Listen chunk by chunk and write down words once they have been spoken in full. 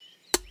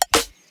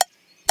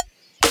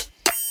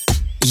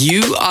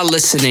You are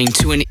listening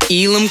to an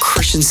Elam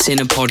Christian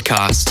Center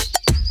podcast.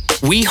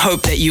 We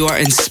hope that you are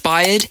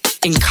inspired,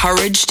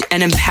 encouraged,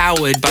 and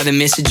empowered by the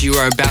message you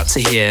are about to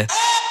hear.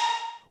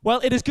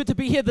 Well, it is good to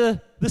be here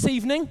this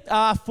evening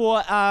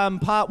for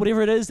part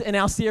whatever it is in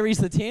our series,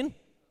 The 10.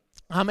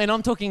 And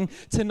I'm talking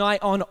tonight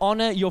on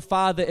honor your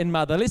father and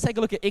mother. Let's take a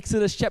look at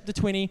Exodus chapter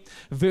 20,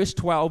 verse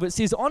 12. It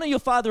says, honor your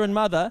father and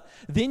mother,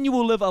 then you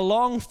will live a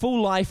long,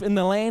 full life in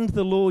the land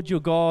the Lord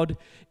your God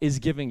is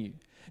giving you.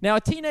 Now, a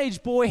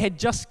teenage boy had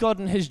just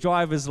gotten his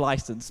driver's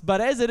license,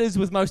 but as it is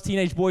with most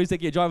teenage boys that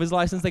get driver's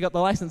license, they got the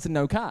license and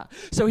no car.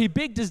 So he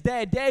begged his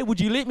dad, Dad, would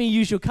you let me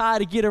use your car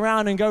to get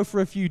around and go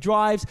for a few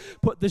drives,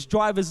 put this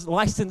driver's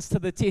license to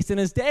the test? And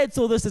his dad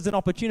saw this as an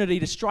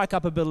opportunity to strike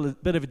up a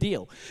bit of a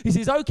deal. He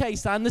says, okay,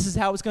 son, this is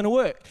how it's going to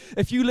work.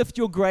 If you lift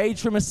your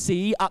grades from a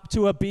C up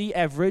to a B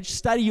average,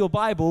 study your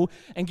Bible,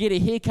 and get a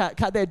haircut,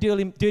 cut that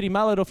dirty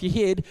mullet off your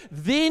head,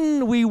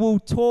 then we will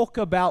talk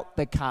about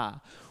the car.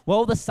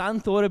 Well, the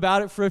son thought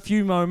about it for a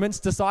few moments,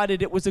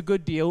 decided it was a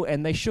good deal,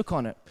 and they shook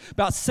on it.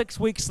 About 6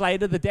 weeks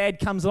later, the dad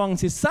comes along and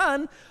says,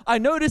 son, I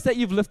noticed that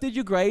you've lifted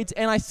your grades,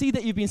 and I see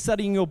that you've been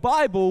studying your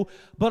Bible,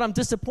 but I'm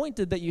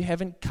disappointed that you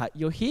haven't cut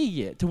your hair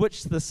yet. To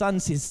which the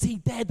son says, see,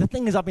 Dad, the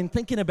thing is I've been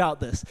thinking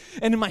about this.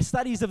 And in my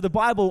studies of the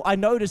Bible, I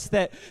noticed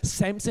that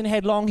Samson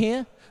had long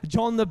hair,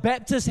 John the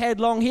Baptist had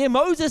long hair,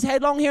 Moses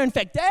had long hair. In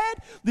fact, Dad,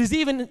 there's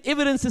even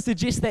evidence to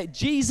suggest that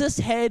Jesus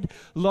had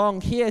long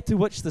hair, to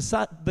which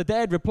the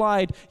dad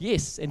replied,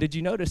 yes, and did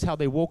you notice how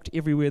they walked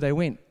everywhere they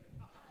went?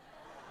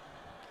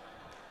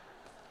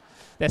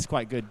 That's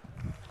quite good.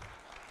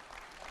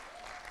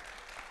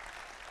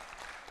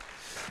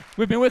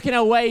 We've been working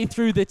our way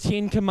through the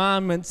 10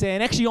 commandments,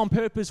 and actually on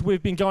purpose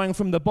we've been going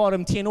from the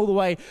bottom 10 all the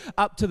way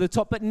up to the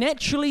top, but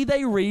naturally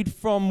they read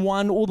from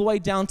 1 all the way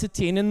down to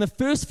 10, and the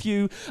first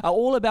few are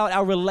all about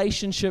our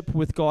relationship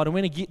with God, and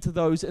we're going to get to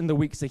those in the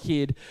weeks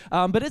ahead.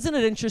 But isn't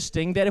it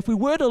interesting that if we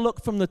were to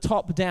look from the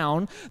top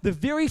down, the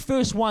very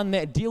first one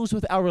that deals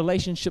with our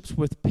relationships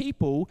with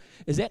people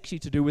is actually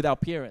to do with our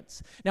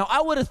parents. Now,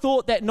 I would have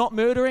thought that not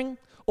murdering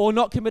or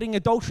not committing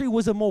adultery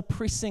was a more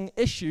pressing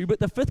issue, but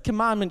the fifth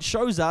commandment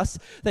shows us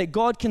that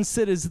God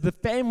considers the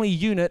family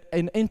unit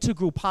an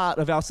integral part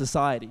of our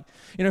society.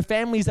 You know,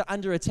 families are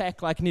under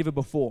attack like never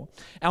before.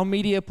 Our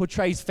media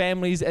portrays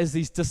families as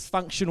these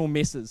dysfunctional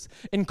messes,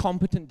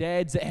 incompetent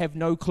dads that have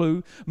no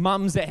clue,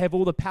 mums that have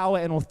all the power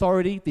and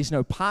authority, there's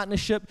no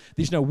partnership,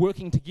 there's no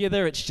working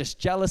together, it's just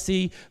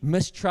jealousy,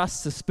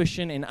 mistrust,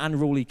 suspicion, and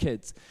unruly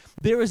kids.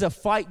 There is a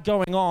fight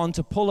going on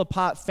to pull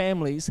apart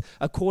families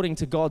according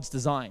to God's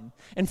design.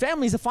 And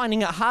families are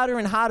finding it harder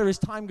and harder as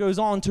time goes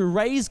on to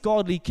raise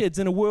godly kids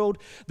in a world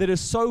that is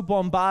so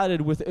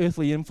bombarded with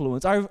earthly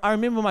influence. I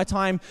remember my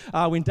time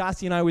when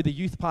Darcy and I were the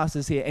youth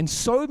pastors here, and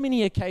so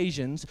many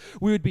occasions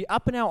we would be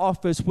up in our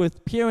office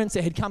with parents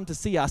that had come to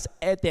see us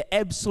at their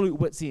absolute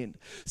wits' end,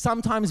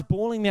 sometimes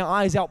bawling their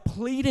eyes out,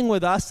 pleading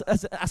with us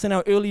in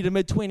our early to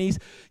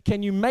mid-20s,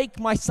 can you make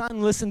my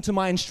son listen to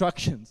my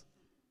instructions?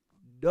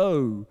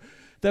 No.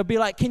 They'll be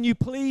like, can you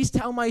please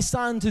tell my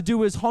son to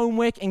do his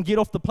homework and get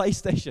off the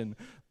PlayStation?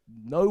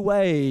 No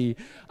way.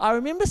 I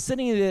remember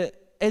sitting there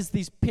as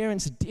these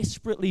parents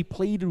desperately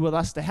pleaded with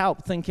us to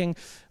help, thinking,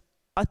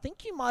 I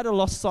think you might have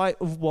lost sight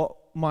of what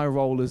my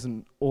role is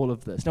in all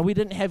of this. Now, we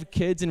didn't have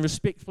kids, and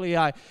respectfully,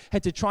 I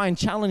had to try and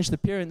challenge the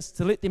parents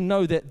to let them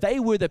know that they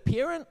were the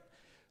parent,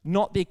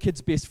 not their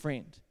kid's best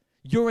friend.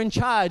 You're in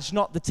charge,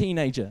 not the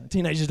teenager.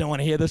 Teenagers don't want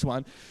to hear this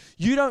one.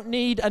 You don't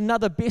need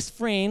another best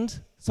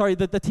friend.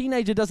 The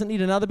teenager doesn't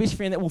need another best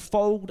friend that will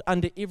fold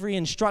under every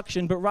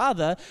instruction, but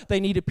rather they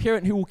need a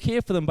parent who will care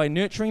for them by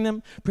nurturing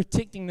them,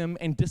 protecting them,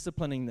 and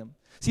disciplining them.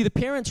 See, the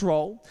parent's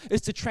role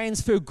is to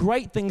transfer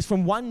great things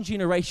from one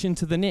generation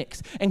to the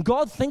next. And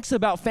God thinks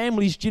about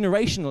families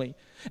generationally.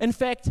 In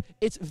fact,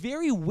 it's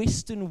very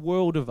Western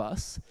world of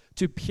us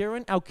to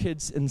parent our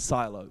kids in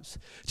silos.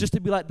 Just to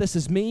be like, this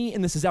is me,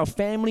 and this is our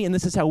family, and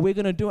this is how we're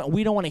going to do it, and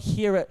we don't want to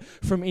hear it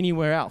from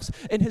anywhere else.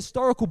 In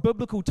historical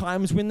biblical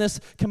times, when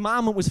this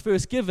commandment was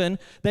first given,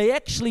 they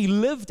actually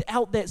lived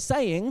out that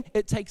saying,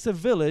 it takes a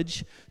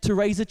village to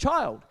raise a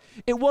child.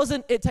 It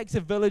wasn't, it takes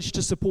a village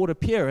to support a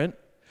parent,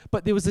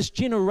 but there was this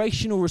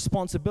generational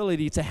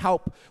responsibility to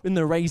help in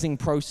the raising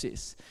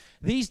process.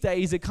 These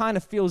days, it kind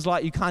of feels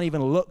like you can't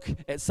even look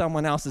at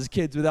someone else's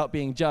kids without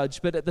being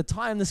judged. But at the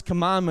time this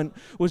commandment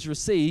was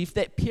received,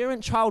 that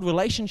parent-child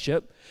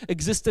relationship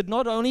existed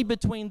not only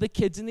between the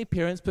kids and their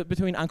parents, but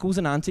between uncles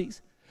and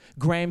aunties,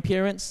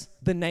 grandparents,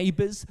 the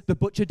neighbors, the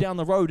butcher down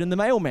the road, and the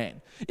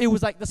mailman. It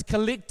was like this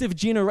collective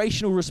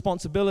generational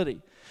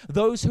responsibility.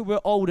 Those who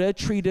were older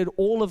treated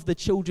all of the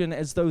children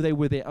as though they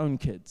were their own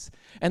kids.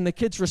 And the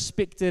kids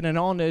respected and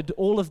honored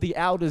all of the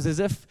elders as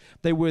if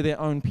they were their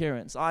own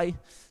parents. I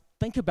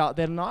think about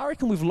that, and I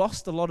reckon we've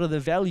lost a lot of the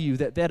value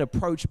that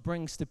approach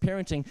brings to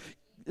parenting.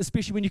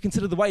 especially when you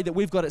consider the way that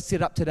we've got it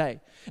set up today.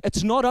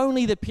 It's not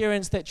only the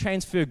parents that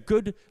transfer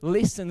good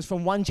lessons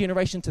from one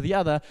generation to the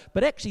other,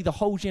 but actually the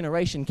whole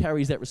generation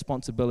carries that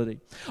responsibility.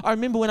 I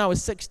remember when I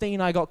was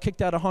 16, I got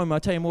kicked out of home. I'll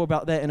tell you more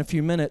about that in a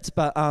few minutes,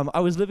 but I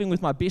was living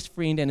with my best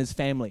friend and his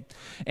family,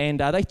 and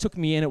they took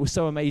me in. It was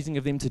so amazing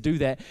of them to do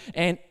that.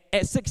 And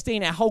at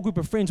 16, our whole group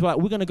of friends were like,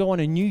 we're going to go on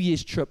a New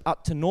Year's trip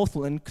up to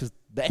Northland because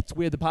that's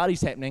where the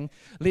party's happening.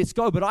 Let's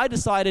go. But I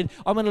decided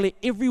I'm going to let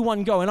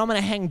everyone go, and I'm going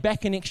to hang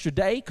back an extra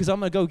day because I'm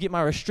going to go get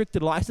my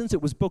restricted license.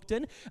 It was booked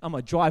in. I'm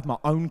going to drive my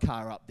own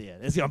car up there.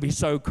 It's going to be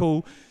so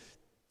cool.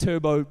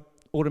 Turbo,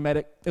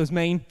 automatic. It was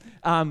mean.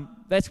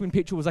 That's when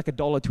petrol was like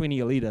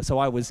 $1.20 a litre, so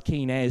I was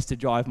keen as to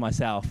drive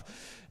myself.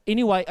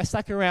 Anyway, I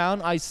stuck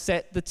around, I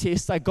sat the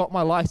test, I got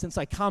my license,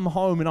 I come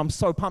home and I'm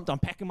so pumped, I'm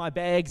packing my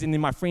bags, and then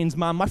my friend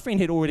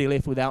had already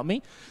left without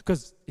me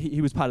because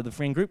he was part of the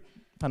friend group,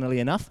 funnily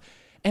enough,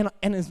 and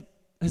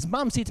his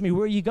mum said to me,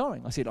 where are you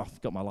going? I said,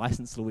 I've got my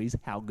license, Louise,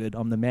 how good,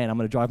 I'm the man, I'm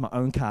going to drive my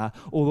own car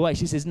all the way.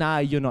 She says, nah,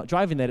 you're not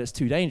driving that, it's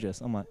too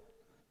dangerous. I'm like,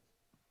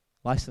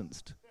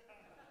 licensed,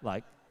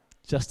 like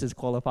just as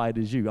qualified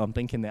as you. I'm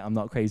thinking that I'm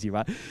not crazy,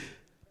 right?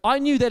 I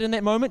knew that in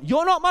that moment,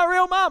 you're not my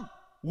real mum,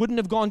 wouldn't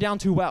have gone down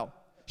too well.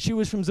 She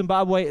was from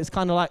Zimbabwe. It's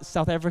kind of like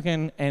South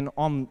African, and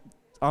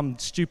I'm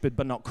stupid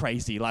but not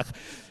crazy. Like,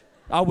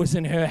 I was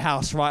in her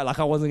house, right? Like,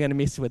 I wasn't going to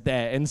mess with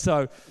that. And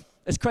so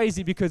it's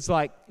crazy because,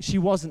 like, she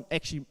wasn't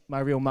actually my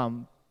real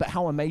mum, but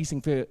how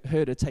amazing for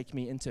her to take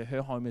me into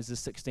her home as a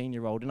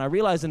 16-year-old. And I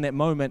realized in that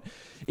moment,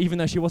 even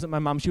though she wasn't my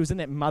mum, she was in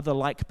that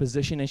mother-like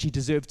position and she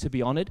deserved to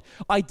be honored.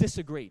 I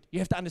disagreed. You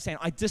have to understand,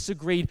 I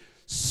disagreed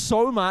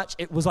so much.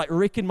 It was like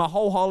wrecking my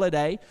whole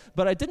holiday,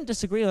 but I didn't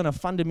disagree on a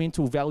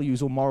fundamental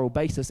values or moral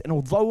basis. And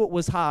although it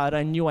was hard,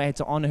 I knew I had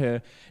to honor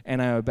her,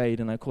 and I obeyed,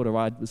 and I caught a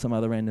ride with some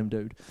other random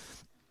dude.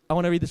 I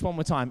want to read this one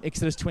more time.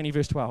 Exodus 20,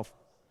 verse 12.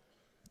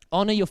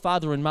 Honor your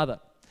father and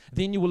mother.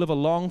 Then you will live a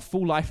long,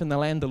 full life in the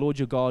land the Lord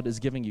your God is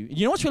giving you.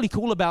 You know what's really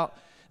cool about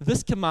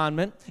this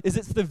commandment is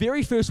it's the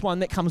very first one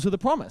that comes with a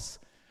promise,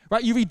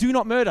 right? You read, do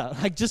not murder.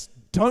 Like, just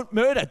don't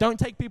murder. Don't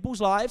take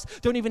people's lives.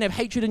 Don't even have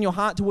hatred in your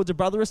heart towards a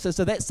brother or sister.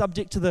 So that's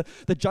subject to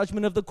the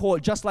judgment of the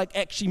court, just like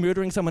actually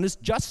murdering someone is.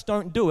 Just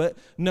don't do it.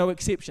 No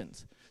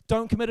exceptions.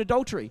 Don't commit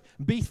adultery.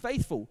 Be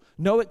faithful.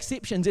 No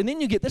exceptions. And then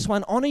you get this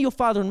one, honor your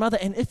father and mother.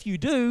 And if you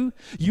do,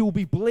 you will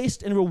be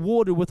blessed and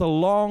rewarded with a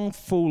long,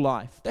 full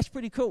life. That's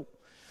pretty cool.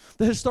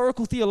 The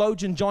historical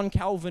theologian John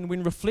Calvin,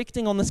 when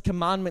reflecting on this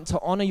commandment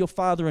to honor your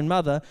father and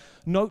mother,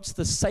 notes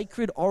the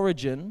sacred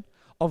origin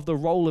of the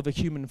role of a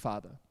human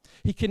father.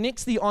 He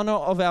connects the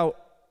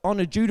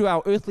honor due to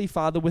our earthly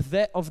father with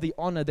that of the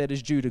honor that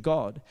is due to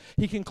God.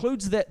 He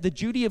concludes that the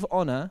duty of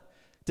honor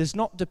does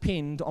not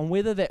depend on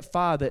whether that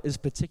father is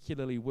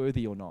particularly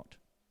worthy or not.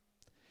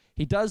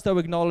 He does, though,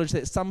 acknowledge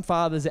that some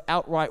fathers are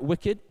outright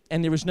wicked,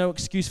 and there is no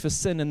excuse for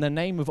sin in the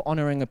name of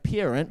honoring a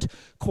parent,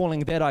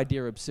 calling that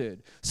idea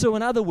absurd. So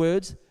in other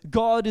words,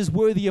 God is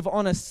worthy of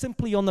honor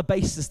simply on the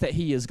basis that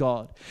he is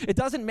God. It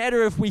doesn't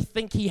matter if we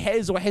think he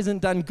has or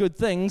hasn't done good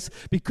things.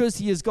 Because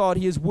he is God,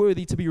 he is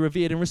worthy to be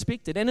revered and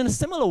respected. And in a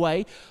similar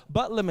way,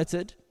 but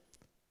limited,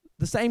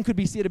 the same could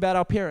be said about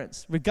our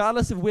parents.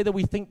 Regardless of whether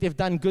we think they've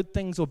done good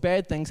things or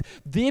bad things,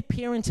 their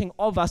parenting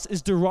of us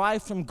is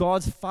derived from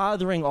God's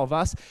fathering of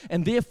us,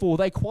 and therefore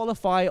they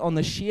qualify on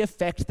the sheer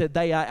fact that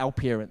they are our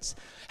parents.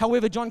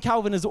 However, John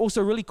Calvin is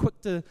also really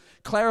quick to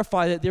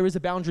clarify that there is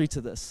a boundary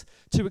to this.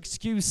 To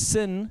excuse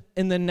sin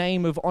in the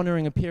name of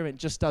honoring a parent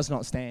just does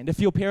not stand. If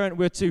your parent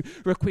were to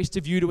request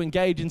of you to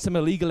engage in some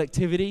illegal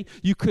activity,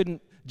 you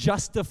couldn't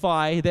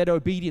justify that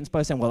obedience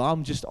by saying, well,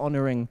 I'm just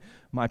honoring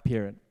my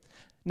parent.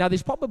 Now,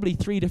 there's probably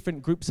 3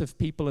 different groups of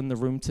people in the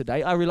room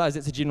today. I realize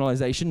it's a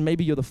generalization.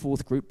 Maybe you're the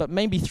 4th group, but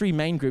maybe 3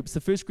 main groups.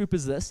 The first group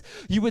is this.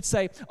 You would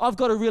say, I've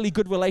got a really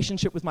good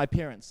relationship with my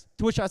parents.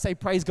 To which I say,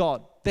 praise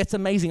God. That's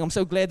amazing. I'm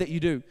so glad that you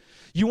do.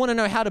 You want to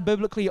know how to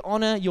biblically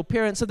honor your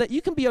parents so that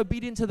you can be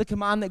obedient to the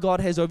command that God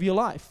has over your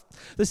life.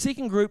 The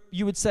second group,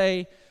 you would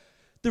say,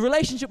 the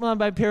relationship with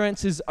my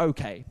parents is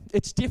okay.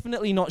 It's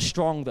definitely not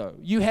strong, though.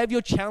 You have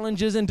your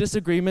challenges and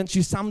disagreements.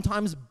 You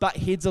sometimes butt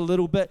heads a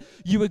little bit.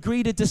 You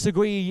agree to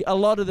disagree a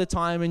lot of the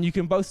time, and you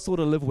can both sort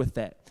of live with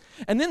that.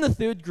 And then the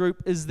third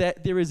group is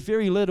that there is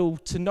very little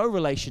to no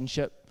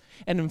relationship,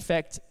 and in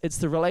fact, it's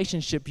the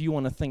relationship you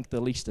want to think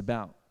the least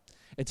about.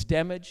 It's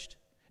damaged.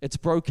 It's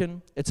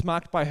broken. It's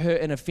marked by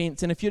hurt and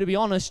offense. And if you're to be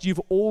honest, you've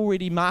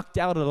already marked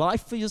out a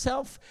life for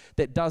yourself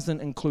that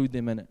doesn't include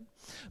them in it.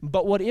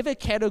 But whatever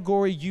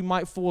category you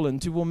might fall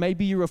into, or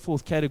maybe you're a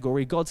 4th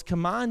category, God's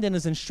command and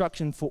his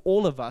instruction for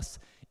all of us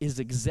is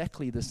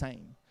exactly the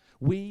same.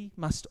 We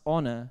must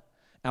honor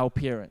our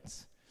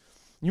parents.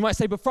 You might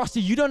say, but Frosty,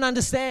 you don't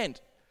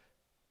understand.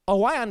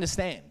 Oh, I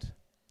understand.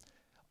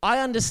 I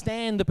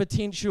understand the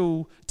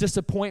potential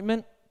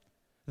disappointment,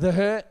 the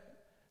hurt,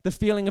 the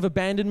feeling of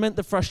abandonment,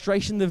 the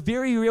frustration, the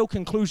very real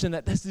conclusion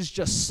that this is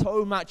just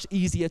so much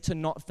easier to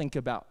not think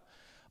about.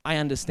 I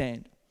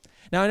understand.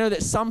 Now, I know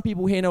that some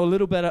people here know a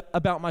little bit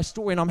about my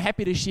story, and I'm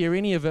happy to share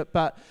any of it,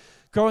 but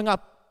growing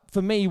up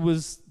for me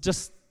was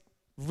just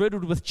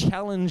riddled with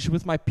challenge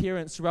with my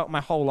parents throughout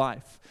my whole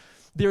life.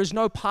 There is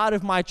no part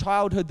of my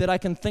childhood that I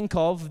can think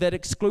of that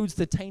excludes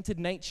the tainted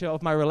nature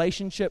of my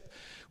relationship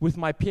with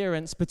my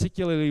parents,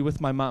 particularly with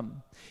my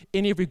mum.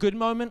 In every good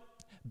moment,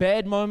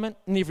 bad moment,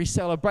 in every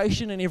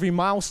celebration, in every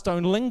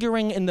milestone,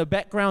 lingering in the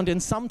background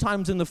and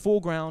sometimes in the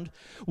foreground,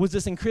 was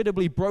this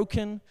incredibly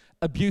broken,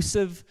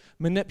 abusive,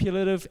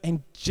 manipulative,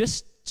 and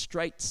just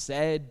straight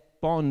sad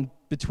bond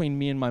between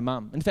me and my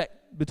mum. In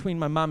fact, between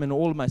my mum and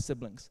all of my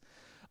siblings.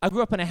 I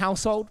grew up in a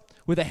household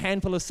with a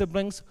handful of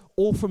siblings,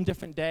 all from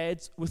different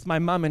dads, with my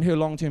mum and her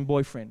long-term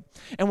boyfriend.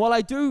 And while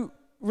I do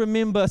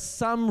remember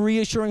some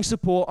reassuring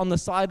support on the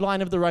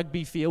sideline of the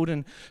rugby field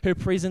and her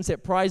presence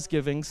at prize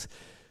givings,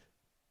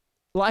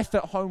 life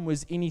at home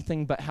was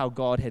anything but how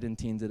God had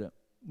intended it.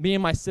 Me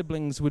and my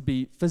siblings would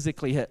be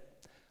physically hit,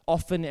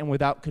 often and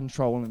without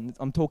control, and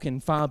I'm talking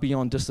far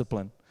beyond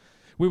discipline.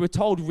 We were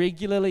told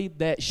regularly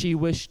that she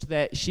wished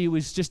that she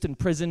was just in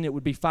prison. It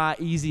would be far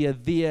easier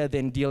there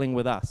than dealing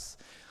with us.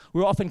 We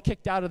were often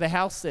kicked out of the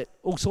house at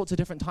all sorts of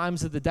different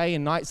times of the day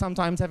and night,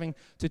 sometimes having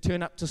to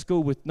turn up to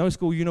school with no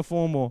school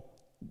uniform or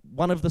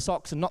one of the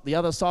socks and not the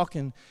other sock,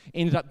 and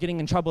ended up getting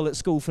in trouble at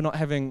school for not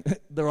having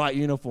the right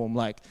uniform.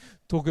 Like,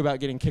 talk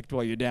about getting kicked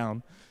while you're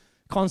down.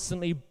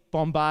 Constantly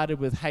bombarded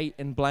with hate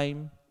and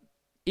blame.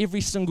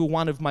 Every single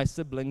one of my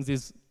siblings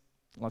is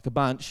like a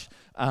bunch,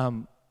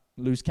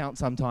 lose count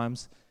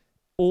sometimes.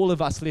 All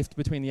of us left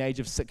between the age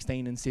of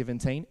 16 and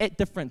 17 at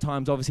different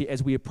times, obviously,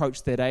 as we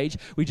approached that age.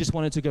 We just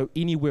wanted to go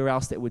anywhere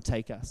else that would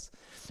take us.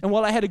 And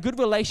while I had a good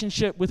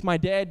relationship with my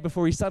dad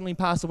before he suddenly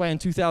passed away in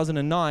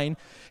 2009,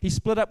 he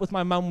split up with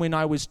my mum when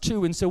I was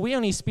 2, and so we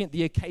only spent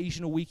the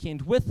occasional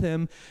weekend with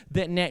him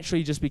that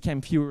naturally just became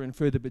fewer and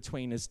further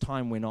between as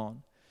time went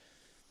on.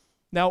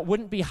 Now, it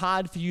wouldn't be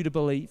hard for you to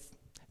believe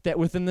that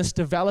within this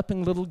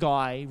developing little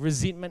guy,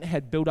 resentment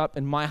had built up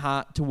in my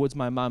heart towards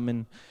my mum.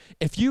 And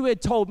if you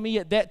had told me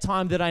at that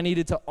time that I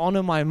needed to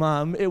honor my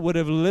mum, it would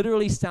have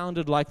literally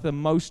sounded like the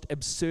most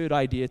absurd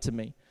idea to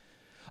me.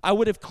 I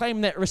would have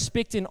claimed that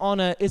respect and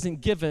honor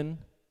isn't given,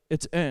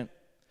 it's earned.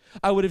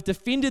 I would have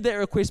defended that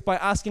request by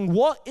asking,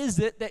 what is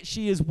it that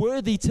she is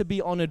worthy to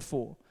be honored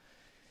for?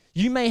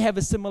 You may have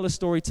a similar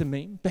story to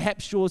me.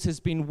 Perhaps yours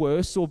has been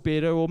worse or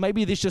better, or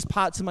maybe there's just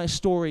parts of my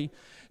story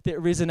that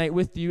resonate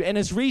with you. And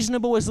as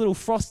reasonable as little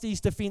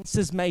Frosty's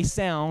defenses may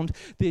sound,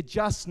 they're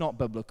just not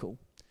biblical.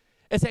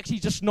 It's actually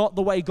just not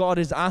the way God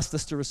has asked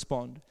us to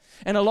respond.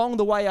 And along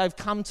the way, I've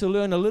come to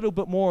learn a little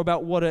bit more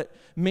about what it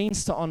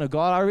means to honor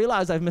God. I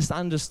realize I've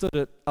misunderstood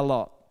it a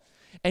lot.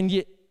 And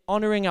yet,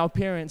 honoring our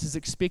parents is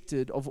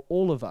expected of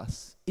all of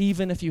us,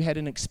 even if you had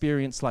an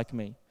experience like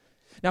me.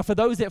 Now, for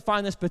those that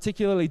find this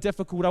particularly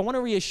difficult, I want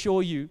to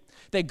reassure you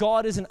that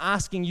God isn't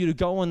asking you to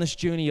go on this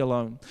journey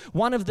alone.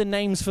 One of the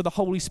names for the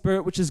Holy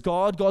Spirit, which is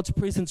God, God's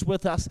presence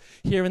with us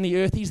here in the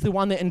earth, He's the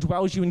one that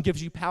indwells you and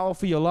gives you power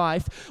for your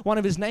life. One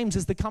of His names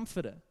is the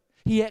Comforter.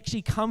 He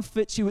actually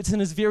comforts you. It's in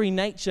His very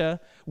nature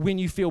when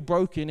you feel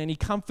broken, and He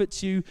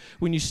comforts you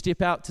when you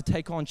step out to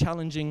take on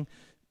challenging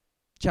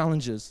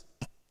challenges.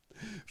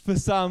 For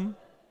some,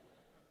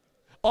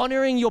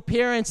 honoring your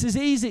parents is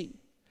easy.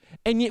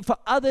 And yet for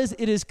others,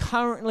 it is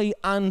currently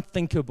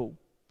unthinkable.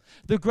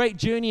 The great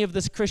journey of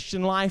this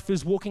Christian life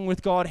is walking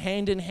with God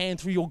hand in hand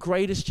through your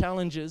greatest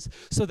challenges,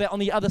 so that on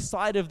the other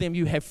side of them,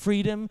 you have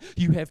freedom,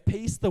 you have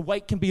peace, the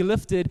weight can be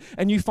lifted,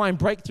 and you find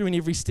breakthrough in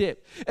every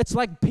step. It's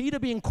like Peter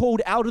being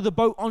called out of the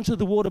boat onto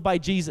the water by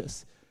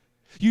Jesus.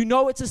 You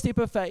know it's a step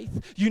of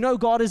faith. You know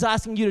God is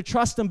asking you to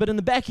trust Him, but in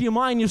the back of your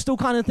mind, you're still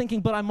kind of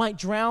thinking, but I might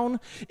drown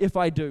if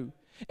I do.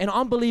 And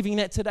I'm believing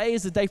that today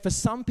is a day for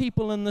some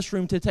people in this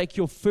room to take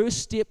your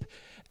first step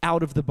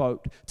out of the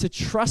boat, to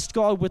trust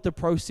God with the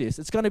process.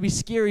 It's going to be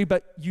scary,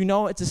 but you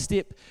know it's a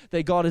step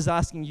that God is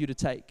asking you to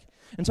take.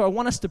 And so I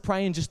want us to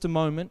pray in just a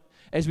moment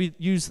as we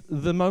use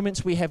the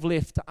moments we have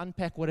left to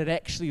unpack what it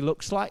actually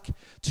looks like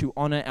to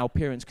honor our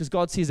parents. Because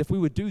God says if we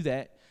would do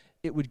that,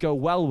 it would go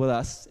well with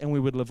us and we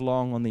would live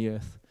long on the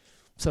earth.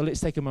 So let's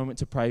take a moment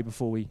to pray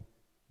before we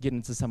get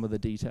into some of the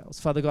details.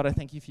 Father God, I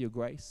thank You for Your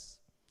grace.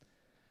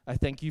 I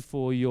thank You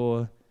for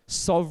Your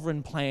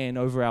sovereign plan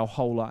over our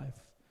whole life.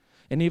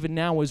 And even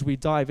now, as we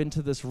dive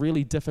into this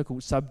really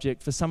difficult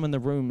subject, for some in the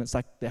room, it's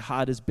like their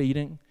heart is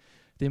beating,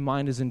 their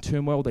mind is in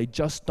turmoil, they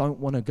just don't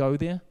want to go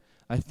there.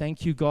 I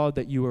thank You, God,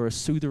 that You are a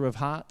soother of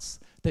hearts,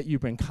 that You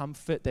bring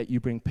comfort, that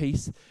You bring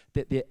peace,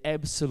 that there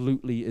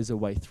absolutely is a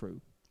way through.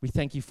 We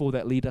thank You for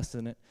that. Lead us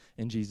in it.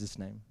 In Jesus'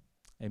 name,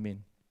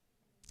 amen.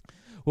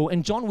 Well,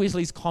 in John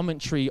Wesley's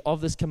commentary of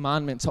this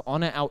commandment to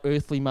honor our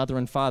earthly mother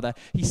and father,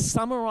 he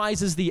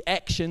summarizes the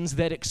actions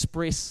that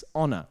express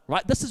honor,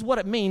 right? This is what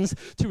it means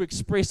to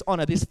express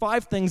honor. There's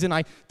 5 things, and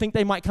I think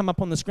they might come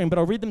up on the screen, but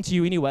I'll read them to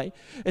you anyway.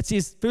 It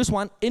says, first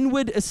one,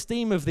 inward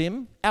esteem of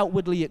them,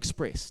 outwardly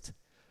expressed.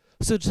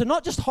 So to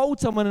not just hold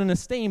someone in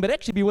esteem, but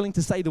actually be willing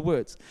to say the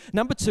words.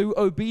 Number 2,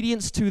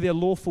 obedience to their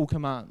lawful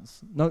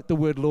commands. Note the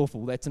word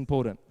lawful, that's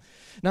important.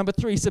 Number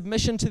 3,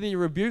 submission to their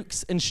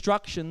rebukes,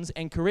 instructions,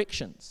 and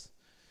corrections.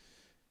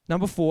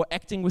 Number 4,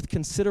 acting with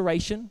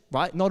consideration,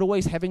 right? Not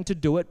always having to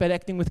do it, but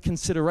acting with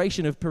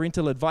consideration of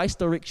parental advice,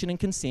 direction, and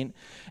consent.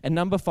 And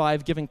number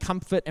 5, giving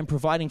comfort and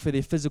providing for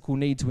their physical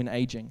needs when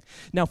aging.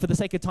 Now, for the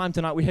sake of time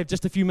tonight, we have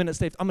just a few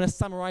minutes left. I'm going to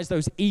summarize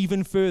those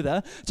even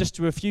further, just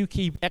to a few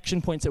key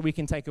action points that we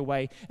can take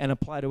away and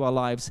apply to our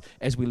lives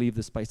as we leave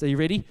this place. Are you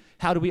ready?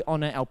 How do we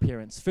honor our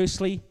parents?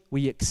 Firstly,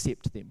 we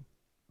accept them.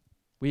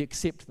 We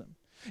accept them.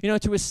 You know,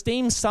 to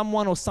esteem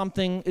someone or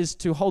something is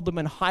to hold them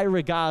in high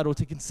regard or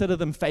to consider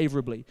them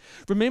favorably.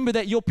 Remember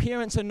that your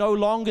parents are no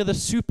longer the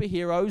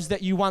superheroes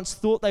that you once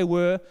thought they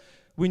were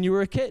when you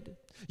were a kid.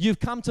 You've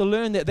come to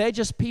learn that they're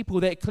just people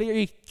that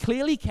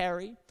clearly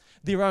carry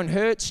their own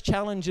hurts,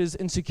 challenges,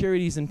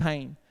 insecurities, and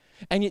pain.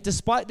 And yet,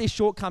 despite their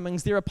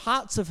shortcomings, there are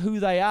parts of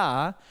who they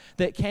are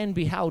that can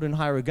be held in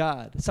high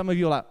regard. Some of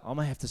you are like, I'm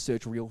going to have to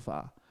search real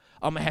far.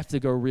 I'm going to have to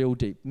go real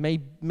deep.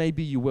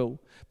 Maybe you will.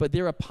 But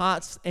there are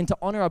parts, and to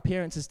honor our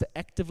parents is to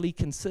actively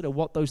consider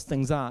what those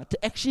things are,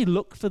 to actually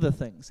look for the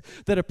things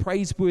that are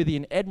praiseworthy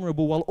and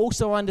admirable, while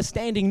also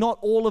understanding not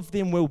all of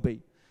them will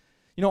be.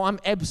 You know, I'm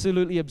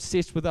absolutely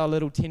obsessed with our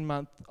little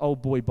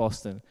 10-month-old boy,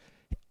 Boston.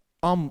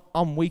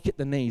 I'm weak at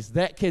the knees.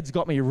 That kid's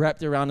got me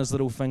wrapped around his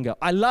little finger.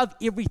 I love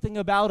everything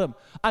about him.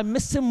 I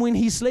miss him when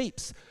he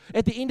sleeps.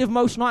 At the end of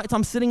most nights,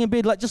 I'm sitting in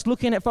bed, like just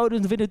looking at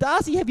photos and video.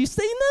 Darcy, have you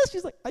seen this?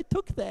 She's like, I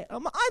took that.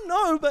 I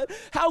know, but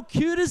how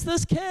cute is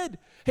this kid?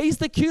 He's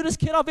the cutest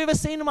kid I've ever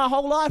seen in my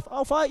whole life.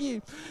 I'll fight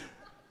you.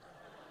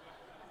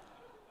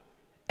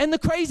 And the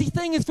crazy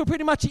thing is, for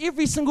pretty much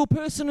every single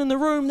person in the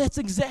room, that's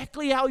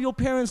exactly how your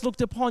parents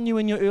looked upon you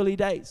in your early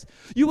days.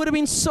 You would have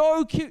been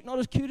so cute, not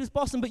as cute as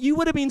Boston, but you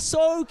would have been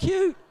so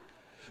cute.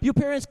 Your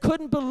parents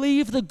couldn't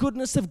believe the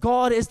goodness of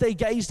God as they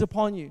gazed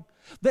upon you.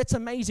 That's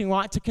amazing,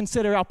 right, to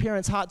consider our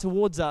parents' heart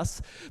towards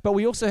us, but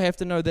we also have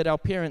to know that our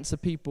parents are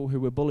people who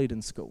were bullied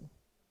in school.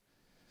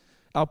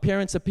 Our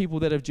parents are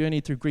people that have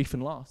journeyed through grief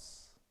and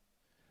loss.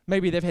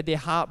 Maybe they've had their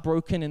heart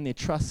broken and their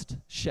trust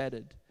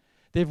shattered.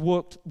 They've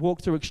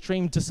walked through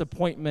extreme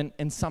disappointment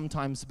and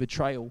sometimes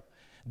betrayal.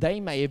 They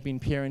may have been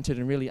parented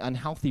in really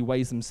unhealthy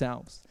ways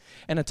themselves.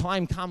 And a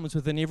time comes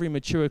within every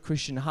mature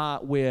Christian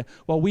heart where,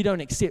 while we don't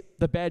accept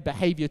the bad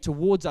behavior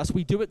towards us,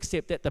 we do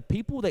accept that the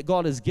people that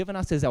God has given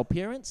us as our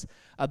parents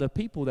are the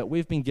people that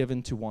we've been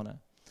given to honor.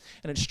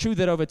 And it's true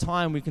that over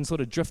time we can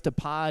sort of drift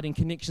apart and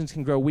connections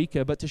can grow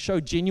weaker, but to show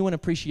genuine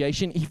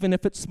appreciation, even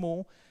if it's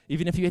small,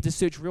 even if you had to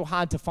search real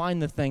hard to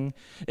find the thing,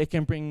 it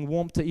can bring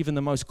warmth to even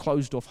the most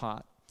closed-off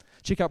heart.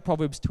 Check out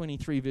Proverbs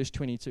 23, verse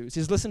 22. It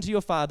says, listen to your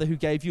father who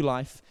gave you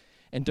life,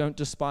 and don't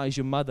despise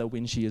your mother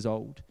when she is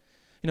old.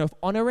 You know, if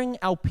honoring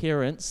our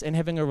parents and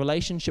having a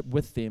relationship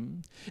with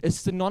them is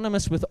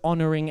synonymous with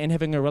honoring and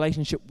having a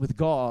relationship with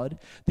God,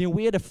 then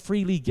we are to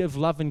freely give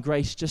love and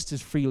grace just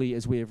as freely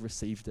as we have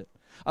received it.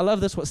 I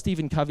love this, what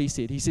Stephen Covey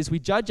said. He says, we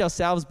judge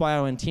ourselves by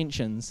our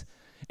intentions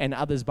and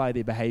others by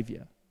their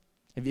behavior.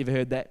 Have you ever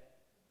heard that?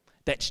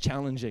 That's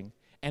challenging.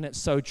 And it's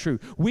so true.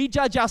 We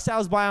judge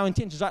ourselves by our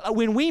intentions. Right? Like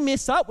when we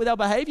mess up with our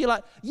behavior,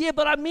 like, yeah,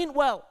 but I meant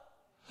well.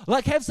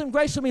 Like, have some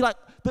grace for me. Like,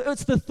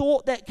 it's the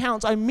thought that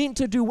counts. I meant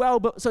to do well,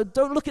 but so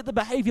don't look at the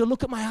behavior,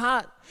 look at my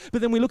heart.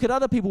 But then we look at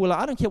other people, we're like,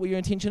 I don't care what your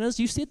intention is.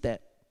 You said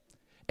that.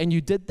 And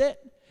you did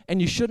that. And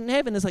you shouldn't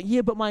have. And it's like,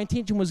 yeah, but my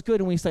intention was good.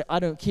 And we say, I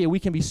don't care. We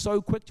can be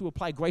so quick to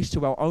apply grace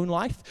to our own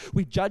life.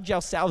 We judge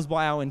ourselves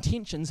by our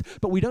intentions,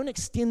 but we don't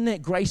extend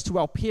that grace to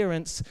our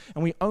parents,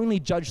 and we only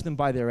judge them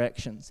by their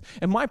actions.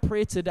 And my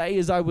prayer today,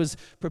 as I was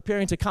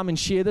preparing to come and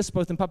share this,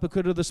 both in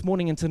Papakura this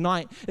morning and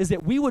tonight, is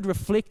that we would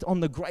reflect on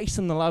the grace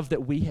and the love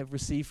that we have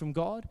received from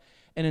God.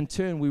 And in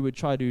turn, we would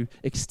try to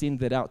extend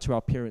that out to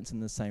our parents in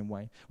the same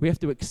way. We have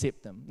to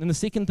accept them. And the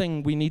second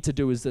thing we need to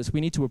do is this.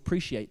 We need to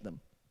appreciate them.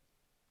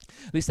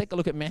 Let's take a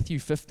look at Matthew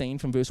 15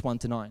 from verse 1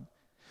 to 9.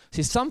 It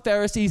says, some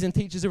Pharisees and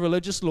teachers of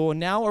religious law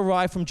now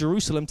arrived from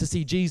Jerusalem to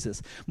see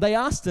Jesus. They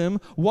asked him,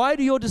 why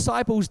do your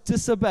disciples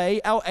disobey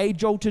our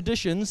age-old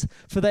traditions,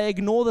 for they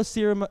ignore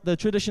the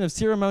tradition of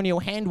ceremonial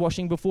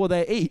hand-washing before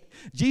they eat?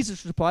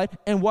 Jesus replied,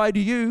 and why do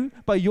you,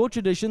 by your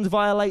traditions,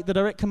 violate the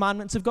direct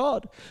commandments of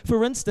God?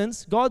 For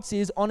instance, God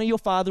says, honor your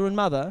father and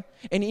mother,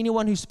 and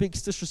anyone who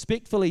speaks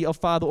disrespectfully of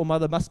father or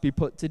mother must be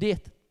put to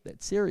death.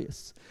 That's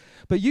serious.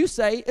 But you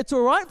say it's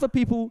all right for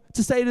people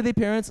to say to their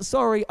parents,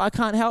 sorry, I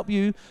can't help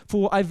you,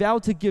 for I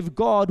vowed to give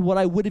God what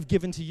I would have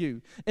given to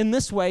you. In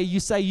this way,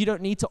 you say you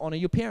don't need to honor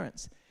your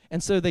parents.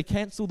 And so they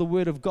cancel the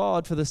word of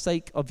God for the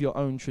sake of your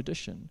own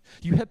tradition.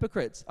 You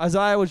hypocrites,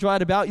 Isaiah was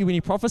right about you when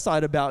he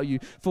prophesied about you,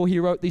 for he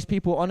wrote, these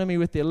people honor me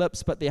with their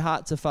lips, but their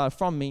hearts are far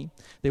from me.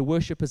 Their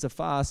worship is a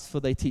fast,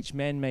 for they teach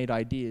man-made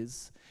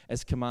ideas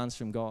as commands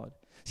from God.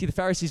 See, the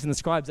Pharisees and the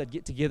scribes, they'd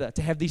get together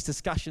to have these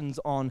discussions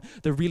on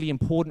the really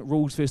important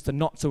rules versus the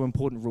not so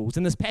important rules.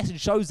 And this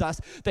passage shows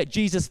us that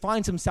Jesus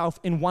finds himself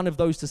in one of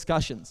those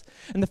discussions.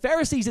 And the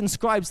Pharisees and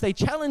scribes, they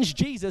challenge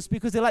Jesus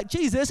because they're like,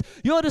 Jesus,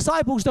 your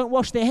disciples don't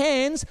wash their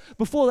hands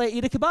before they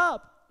eat a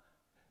kebab.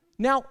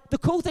 Now, the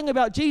cool thing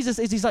about Jesus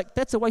is he's like,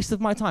 that's a waste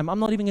of my time. I'm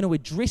not even going to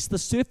address the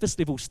surface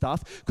level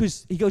stuff,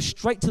 because he goes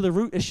straight to the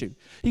root issue.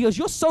 He goes,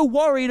 you're so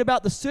worried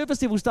about the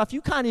surface level stuff,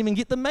 you can't even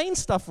get the main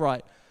stuff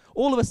right.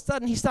 all of a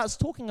sudden he starts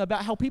talking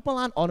about how people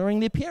aren't honoring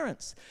their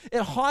parents.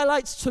 It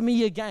highlights to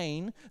me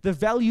again the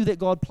value that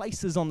God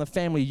places on the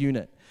family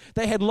unit.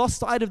 They had lost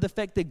sight of the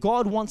fact that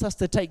God wants us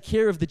to take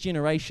care of the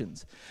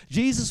generations.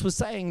 Jesus was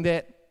saying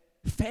that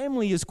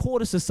family is core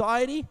to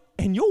society,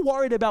 and you're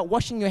worried about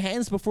washing your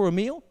hands before a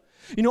meal?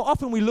 You know,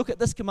 often we look at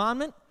this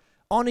commandment,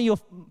 honor your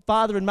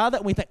father and mother,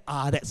 and we think,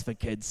 that's for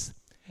kids,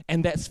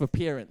 and that's for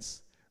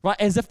parents. Right,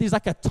 as if there's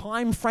like a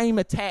time frame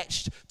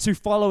attached to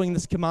following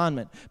this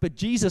commandment. But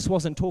Jesus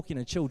wasn't talking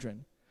to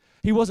children.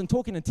 He wasn't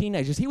talking to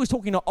teenagers. He was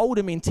talking to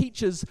older men,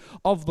 teachers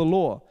of the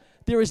law.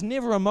 There is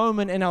never a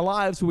moment in our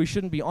lives where we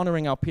shouldn't be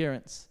honoring our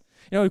parents.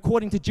 You know,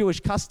 according to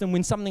Jewish custom,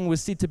 when something was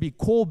said to be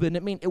korban,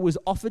 it meant it was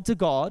offered to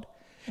God.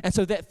 And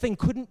so that thing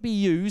couldn't be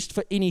used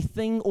for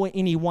anything or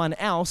anyone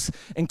else,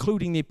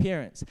 including their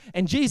parents.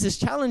 And Jesus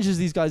challenges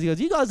these guys. He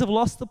goes, you guys have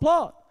lost the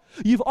plot.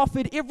 You've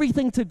offered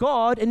everything to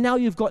God, and now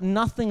you've got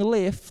nothing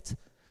left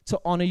to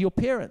honor your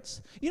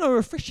parents. You know,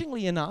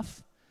 refreshingly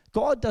enough,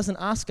 God doesn't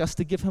ask us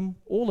to give him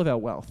all of our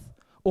wealth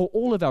or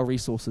all of our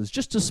resources,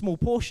 just a small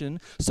portion,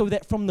 so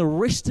that from the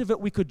rest of it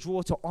we could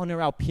draw to honor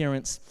our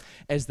parents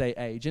as they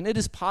age. And it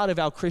is part of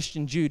our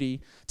Christian duty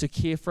to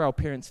care for our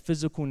parents'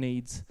 physical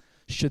needs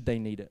should they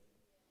need it.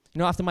 You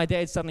know, after my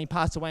dad suddenly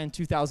passed away in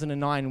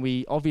 2009,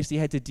 we obviously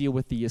had to deal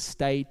with the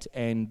estate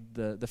and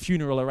the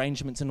funeral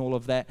arrangements and all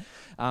of that.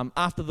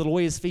 After the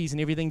lawyer's fees and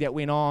everything that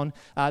went on,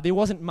 there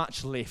wasn't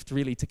much left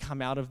really to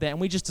come out of that. And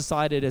we just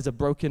decided as a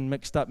broken,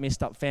 mixed up,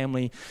 messed up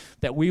family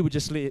that we would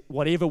just let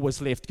whatever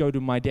was left go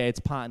to my dad's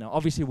partner.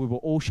 Obviously, we were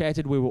all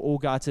shattered, we were all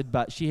gutted,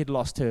 but she had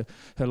lost her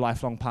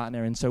lifelong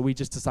partner. And so we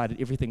just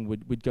decided everything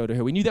would go to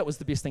her. We knew that was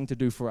the best thing to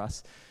do for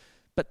us.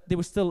 But there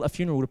was still a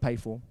funeral to pay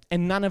for,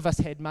 and none of us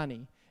had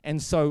money. And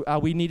so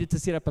we needed to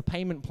set up a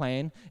payment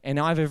plan, and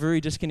I have a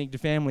very disconnected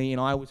family, and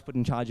I was put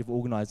in charge of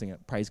organizing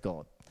it. Praise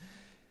God.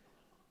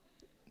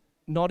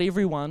 Not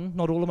everyone,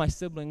 not all of my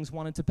siblings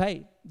wanted to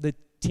pay the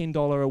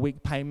 $10 a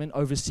week payment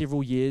over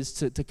several years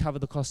to cover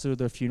the cost of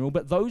the funeral,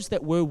 but those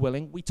that were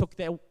willing, we took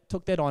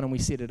that on and we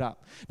set it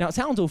up. Now, it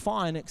sounds all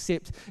fine,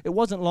 except it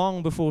wasn't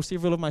long before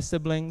several of my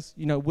siblings,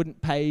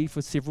 wouldn't pay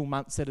for several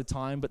months at a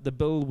time, but the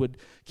bill would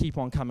keep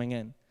on coming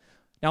in.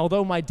 Now,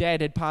 although my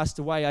dad had passed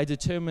away, I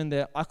determined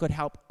that I could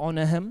help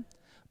honor him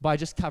by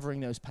just covering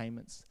those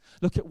payments.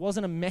 Look, it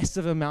wasn't a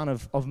massive amount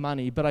of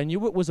money, but I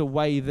knew it was a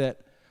way that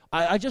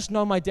I just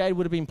know my dad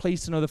would have been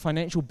pleased to know the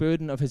financial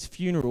burden of his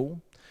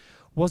funeral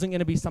wasn't going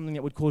to be something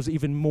that would cause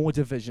even more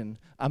division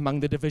among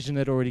the division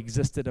that already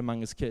existed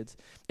among his kids.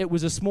 It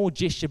was a small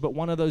gesture, but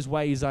one of those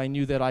ways I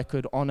knew that I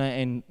could honor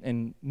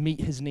and meet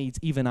his needs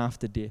even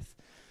after death.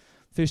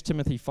 1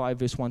 Timothy 5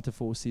 verse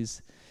 1-4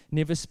 says,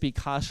 "Never speak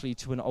harshly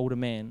to an older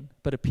man,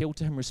 but appeal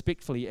to him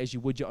respectfully as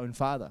you would your own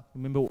father."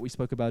 Remember what we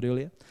spoke about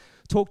earlier?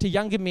 "Talk to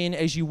younger men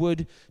as you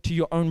would to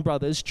your own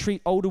brothers.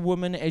 Treat older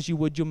women as you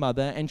would your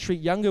mother, and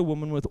treat younger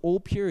women with all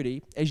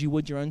purity as you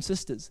would your own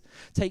sisters.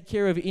 Take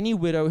care of any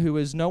widow who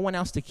has no one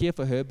else to care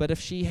for her, but if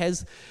she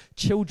has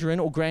children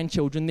or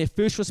grandchildren, their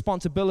first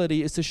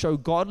responsibility is to show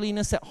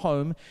godliness at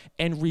home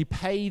and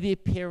repay their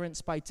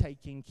parents by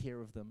taking care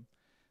of them.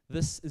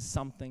 This is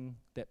something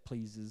that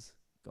pleases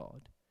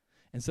God."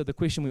 And so the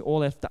question we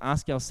all have to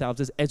ask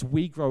ourselves is, as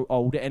we grow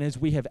older and as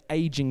we have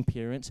aging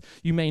parents,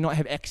 you may not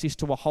have access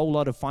to a whole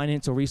lot of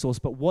finance or resource,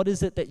 but what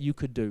is it that you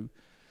could do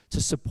to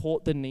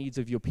support the needs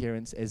of your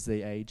parents as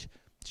they age,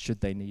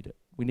 should they need it?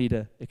 We need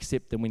to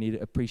accept them. We need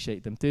to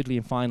appreciate them. Thirdly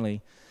and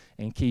finally,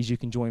 and Keys, you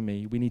can join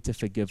me, we need to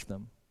forgive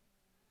them.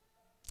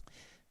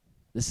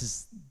 This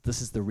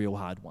is the real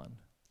hard one.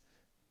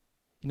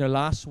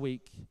 Last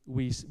week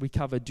we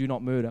covered do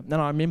not murder.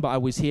 Now, I remember I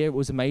was here. It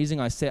was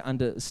amazing. I sat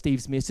under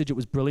Steve's message. It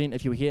was brilliant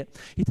if you were here.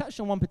 He touched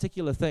on one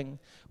particular thing,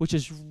 which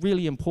is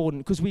really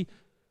important, because we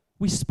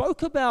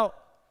spoke about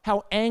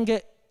how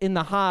anger in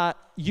the heart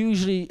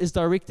usually is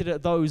directed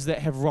at those that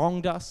have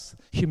wronged us,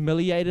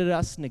 humiliated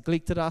us,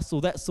 neglected us,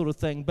 all that sort of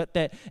thing. But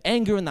that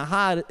anger in the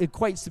heart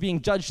equates to being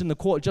judged in the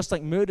court, just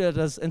like murder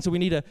does. And so we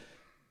need to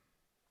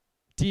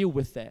deal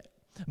with that.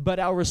 But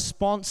our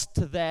response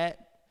to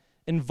that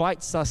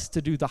invites us to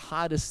do the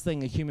hardest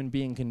thing a human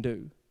being can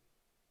do,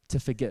 to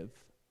forgive.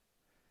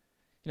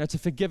 To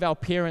forgive our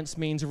parents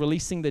means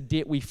releasing the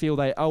debt we feel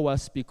they owe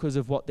us because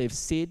of what they've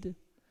said,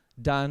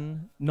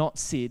 done, not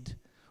said,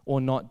 or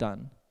not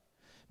done.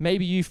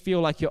 Maybe you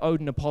feel like you're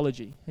owed an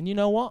apology, and you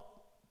know what?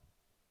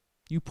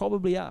 You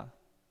probably are.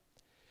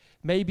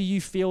 Maybe you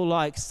feel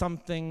like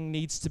something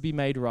needs to be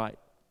made right.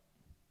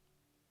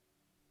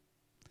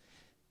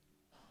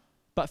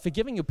 But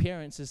forgiving your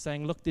parents is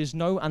saying, look, there's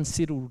no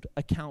unsettled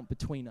account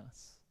between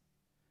us.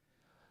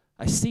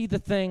 I see the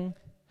thing,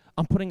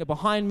 I'm putting it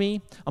behind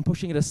me, I'm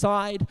pushing it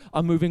aside,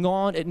 I'm moving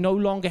on, it no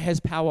longer has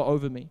power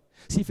over me.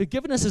 See,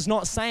 forgiveness is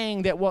not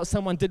saying that what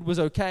someone did was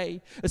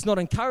okay. It's not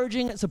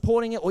encouraging it,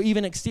 supporting it, or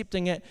even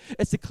accepting it.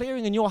 It's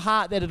declaring in your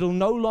heart that it'll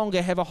no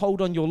longer have a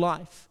hold on your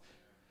life.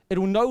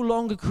 It'll no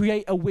longer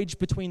create a wedge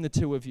between the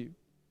two of you.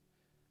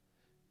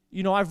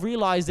 I've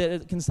realized that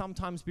it can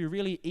sometimes be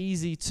really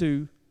easy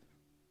to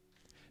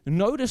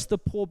notice the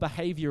poor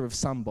behavior of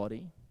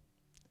somebody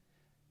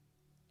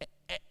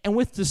And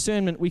with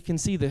discernment, we can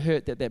see the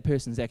hurt that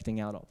person's acting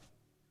out of.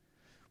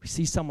 We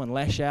see someone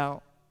lash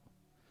out.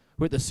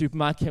 We're at the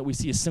supermarket, we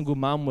see a single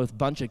mum with a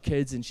bunch of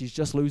kids, and she's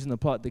just losing the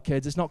plot at the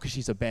kids. It's not because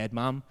she's a bad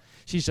mum.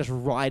 She's just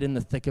right in the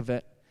thick of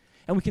it.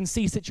 And we can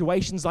see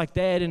situations like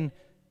that, and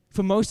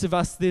for most of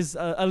us, there's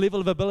a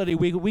level of ability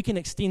where we can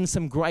extend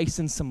some grace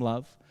and some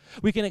love.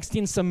 We can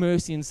extend some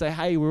mercy and say,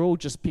 hey, we're all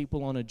just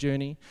people on a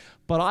journey.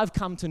 But I've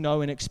come to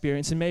know and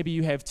experience, and maybe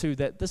you have too,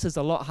 that this is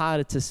a lot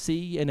harder to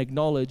see and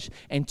acknowledge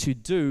and to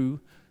do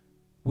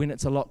when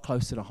it's a lot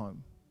closer to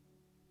home.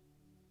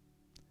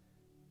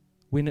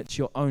 When it's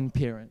your own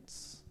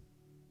parents.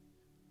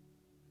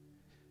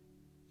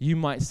 You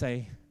might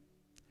say,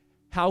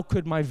 how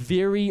could my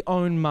very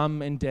own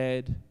mum and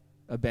dad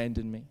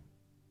abandon me?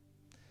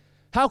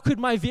 How could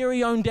my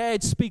very own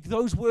dad speak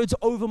those words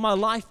over my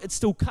life? It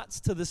still cuts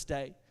to this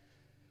day.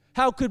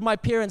 How could my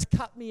parents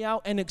cut me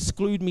out and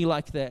exclude me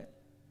like that?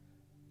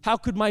 How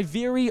could my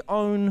very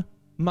own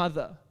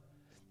mother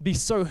be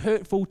so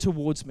hurtful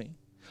towards me?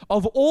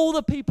 Of all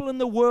the people in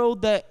the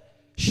world that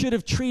should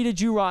have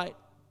treated you right,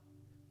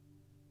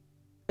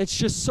 it's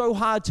just so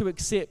hard to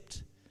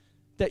accept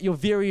that your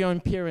very own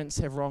parents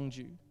have wronged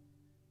you.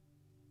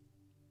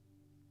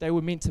 They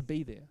were meant to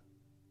be there.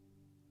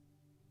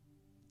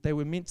 They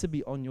were meant to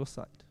be on your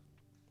side.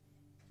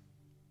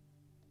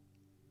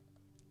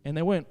 And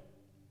they weren't.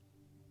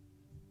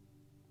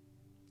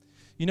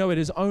 You know, it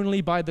is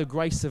only by the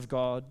grace of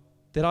God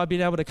that I've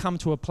been able to come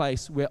to a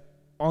place where,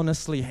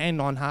 honestly,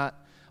 hand on heart,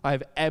 I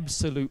have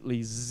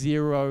absolutely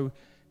zero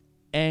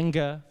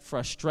anger,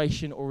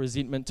 frustration, or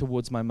resentment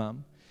towards my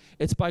mum.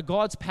 It's by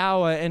God's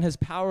power and His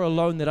power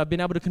alone that I've been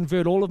able to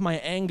convert all of my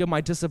anger,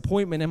 my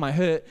disappointment, and my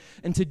hurt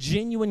into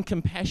genuine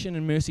compassion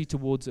and mercy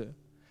towards her.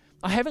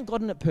 I haven't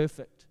gotten it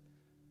perfect.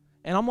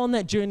 And I'm on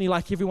that journey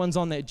like everyone's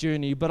on that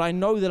journey, but I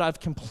know that I've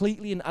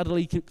completely and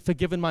utterly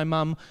forgiven my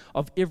mum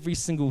of every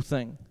single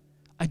thing.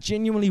 I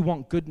genuinely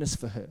want goodness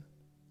for her.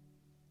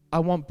 I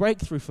want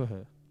breakthrough for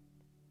her.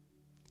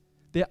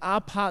 There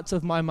are parts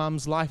of my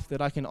mum's life that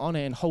I can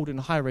honor and hold in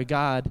high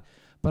regard,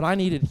 but I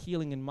needed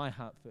healing in my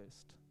heart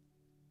first.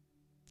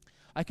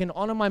 I can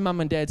honor my mum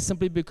and dad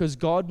simply because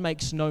God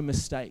makes no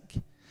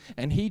mistake,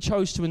 and He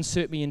chose to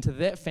insert me into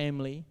that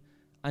family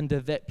under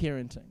that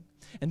parenting.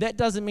 And that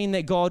doesn't mean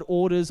that God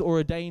orders or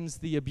ordains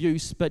the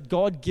abuse, but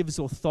God gives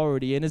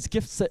authority, and His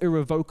gifts are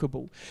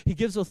irrevocable. He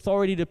gives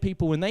authority to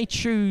people, and they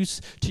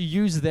choose to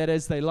use that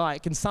as they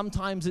like. And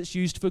sometimes it's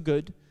used for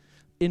good.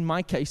 In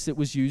my case, it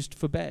was used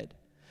for bad.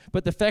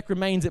 But the fact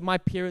remains that my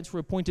parents were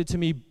appointed to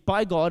me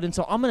by God, and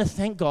so I'm going to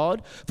thank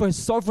God for His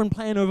sovereign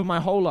plan over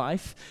my whole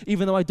life,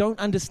 even though I don't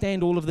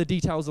understand all of the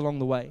details along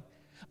the way.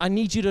 I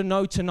need you to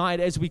know tonight,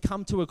 as we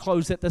come to a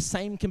close, that the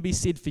same can be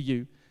said for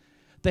you.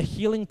 The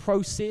healing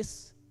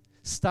process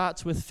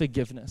starts with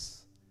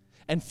forgiveness,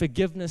 and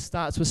forgiveness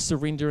starts with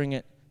surrendering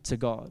it to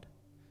God.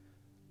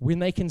 When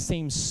they can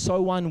seem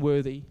so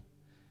unworthy,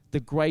 the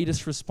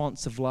greatest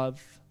response of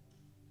love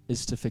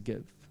is to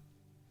forgive.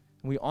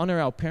 And we honor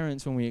our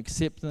parents when we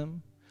accept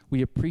them,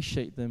 we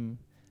appreciate them,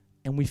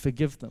 and we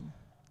forgive them.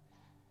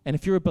 And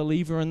if you're a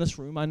believer in this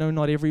room, I know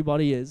not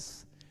everybody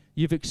is,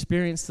 you've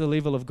experienced the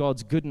level of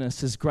God's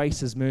goodness, His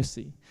grace, His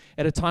mercy.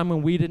 At a time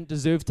when we didn't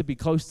deserve to be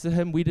close to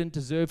Him, we didn't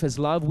deserve His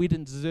love, we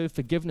didn't deserve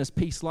forgiveness,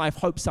 peace, life,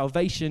 hope,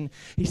 salvation,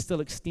 He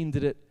still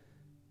extended it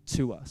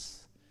to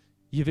us.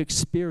 You've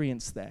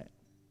experienced that.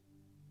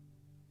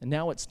 And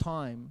now it's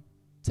time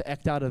to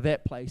act out of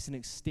that place and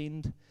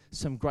extend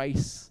some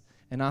grace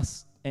and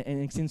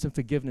extend some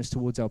forgiveness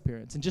towards our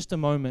parents. In just a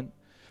moment,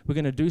 we're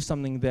going to do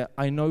something that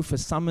I know for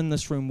some in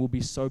this room will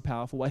be so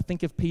powerful. I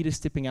think of Peter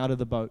stepping out of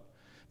the boat.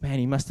 Man,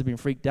 he must have been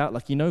freaked out.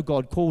 Like,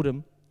 God called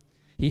him.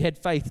 He had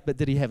faith, but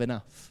did he have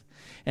enough?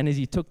 And as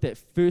he took that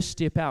first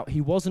step out,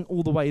 he wasn't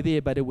all the way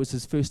there, but it was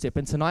his first step.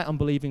 And tonight I'm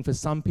believing for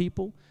some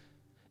people,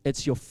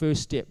 it's your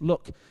first step.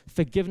 Look,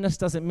 forgiveness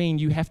doesn't mean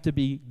you have to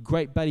be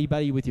great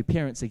buddy-buddy with your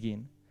parents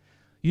again.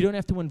 You don't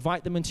have to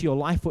invite them into your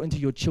life or into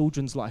your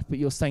children's life, but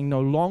you're saying no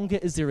longer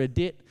is there a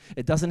debt.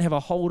 It doesn't have a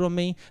hold on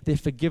me. They're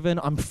forgiven.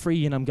 I'm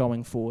free and I'm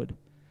going forward.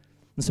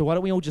 And so why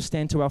don't we all just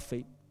stand to our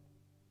feet?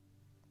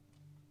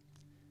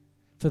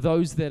 For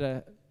those that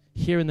are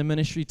here in the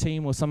ministry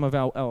team or some of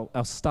our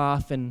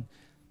staff and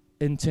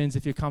interns,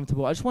 if you're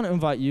comfortable, I just want to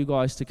invite you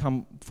guys to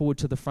come forward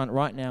to the front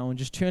right now and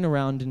just turn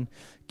around and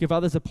give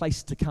others a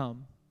place to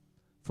come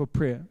for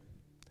prayer.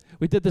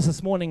 We did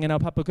this morning in our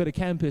Papakura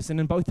campus, and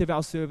in both of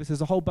our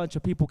services, a whole bunch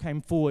of people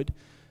came forward.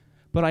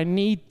 But I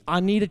need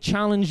to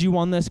challenge you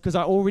on this, because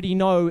I already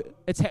know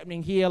it's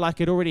happening here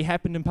like it already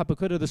happened in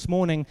Papakura this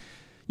morning.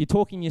 You're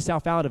talking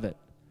yourself out of it.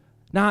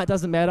 Nah, it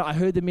doesn't matter. I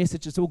heard the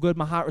message. It's all good.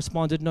 My heart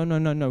responded.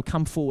 No.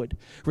 Come forward.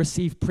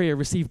 Receive prayer.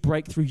 Receive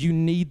breakthrough. You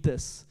need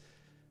this.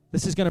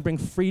 This is going to bring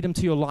freedom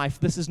to your life.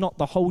 This is not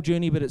the whole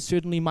journey, but it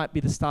certainly might be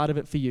the start of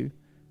it for you.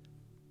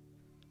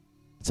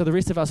 So the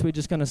rest of us, we're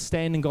just going to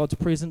stand in God's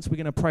presence. We're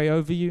going to pray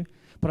over you,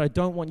 but I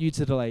don't want you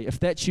to delay. If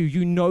that's you,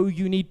 you know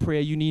you need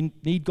prayer. You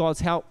need God's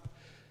help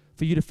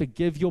for you to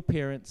forgive your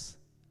parents.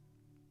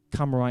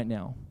 Come right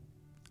now.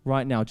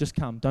 Right now. Just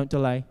come. Don't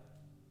delay.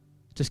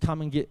 just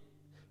come and get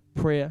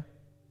prayer.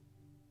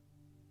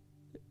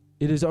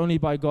 It is only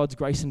by God's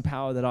grace and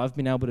power that I've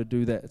been able to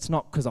do that. It's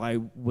not because I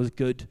was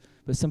good,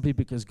 but simply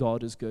because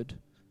God is good.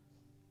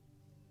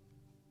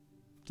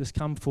 Just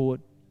come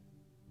forward.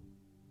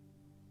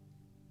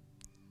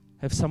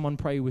 Have someone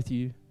pray with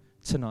you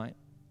tonight.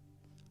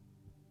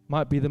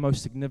 Might be the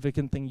most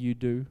significant thing you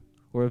do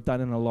or have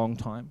done in a long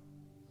time.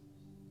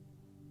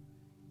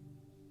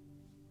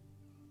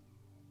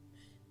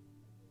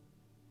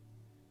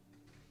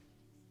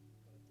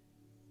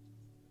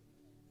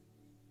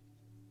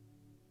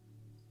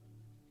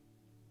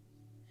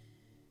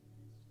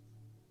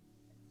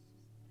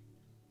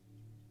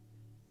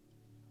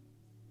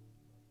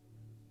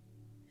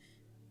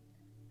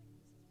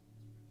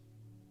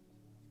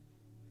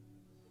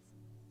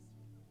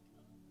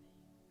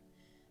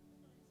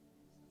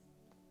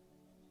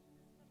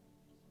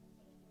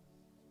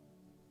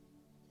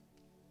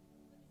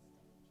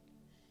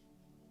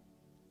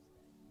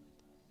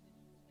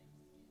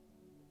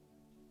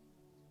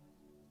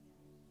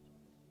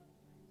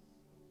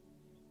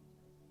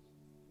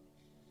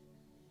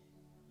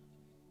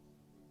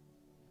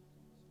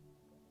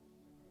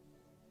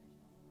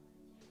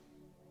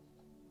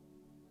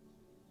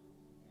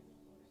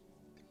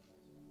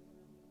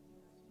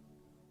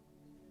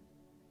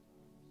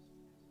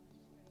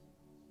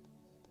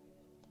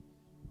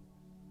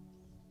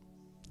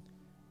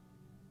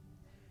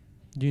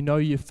 You know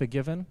you're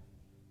forgiven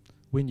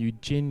when you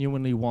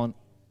genuinely want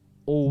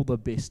all the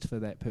best for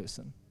that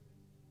person.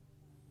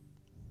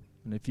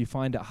 And if you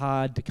find it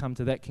hard to come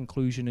to that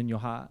conclusion in your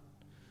heart,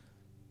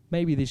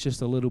 maybe there's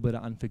just a little bit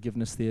of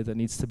unforgiveness there that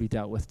needs to be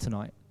dealt with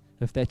tonight.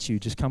 If that's you,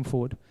 just come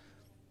forward.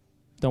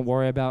 Don't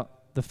worry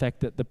about the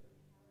fact that the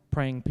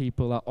praying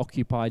people are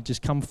occupied.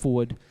 Just come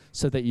forward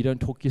so that you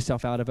don't talk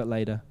yourself out of it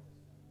later.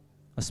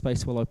 A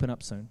space will open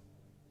up soon.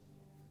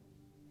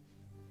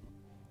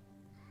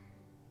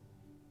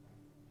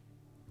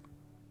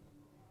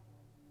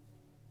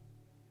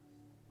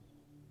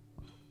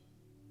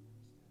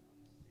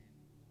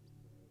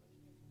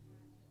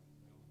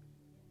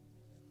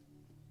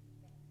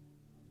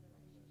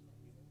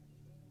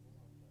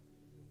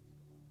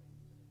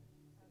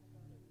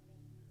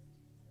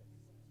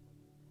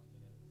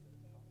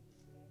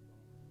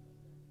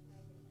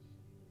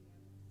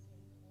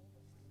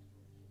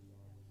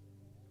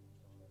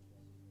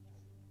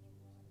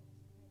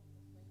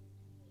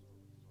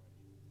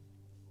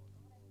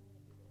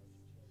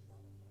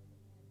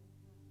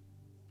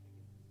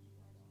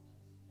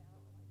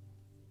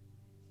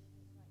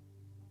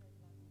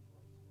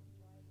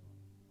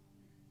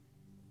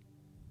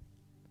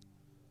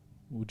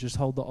 We'll just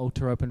hold the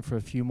altar open for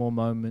a few more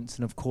moments.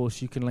 And of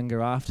course, you can linger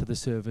after the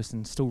service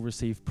and still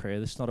receive prayer.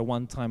 This is not a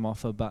one-time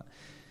offer, but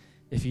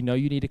if you know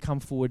you need to come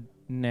forward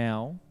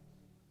now,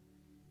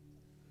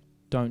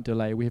 don't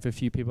delay. We have a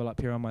few people up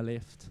here on my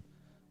left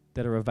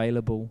that are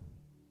available.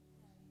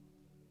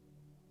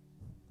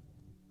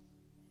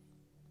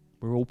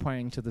 We're all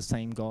praying to the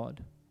same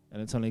God,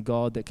 and it's only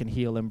God that can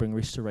heal and bring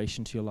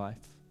restoration to your life.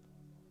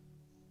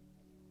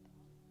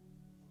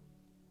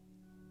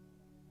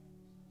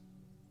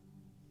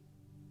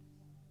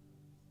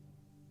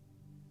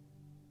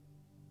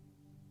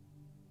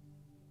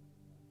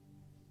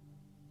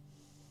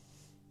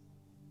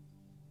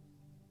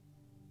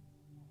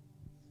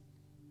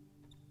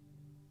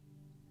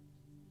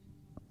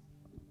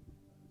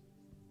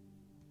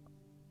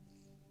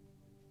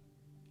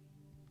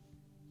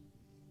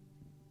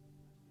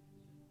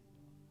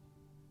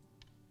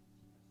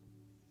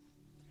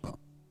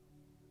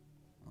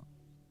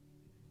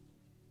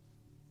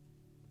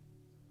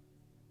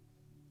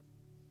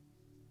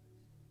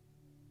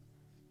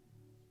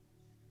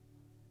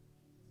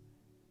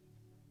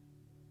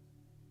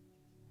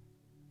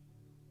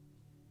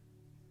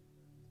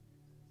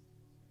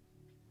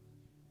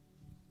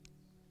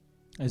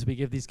 As we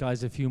give these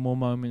guys a few more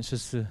moments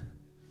just to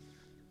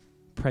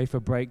pray for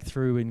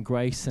breakthrough in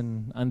grace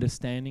and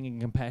understanding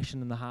and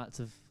compassion in the hearts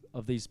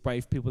of these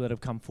brave people that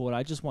have come forward,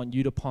 I just want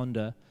you to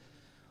ponder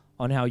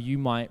on how you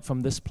might,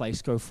 from this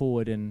place, go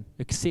forward and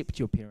accept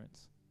your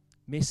parents,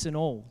 mess and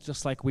all,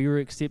 just like we were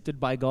accepted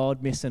by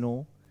God, mess and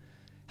all.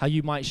 How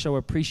you might show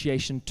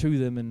appreciation to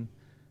them, and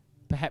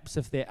perhaps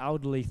if they're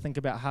elderly, think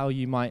about how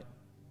you might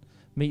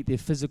meet their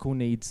physical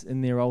needs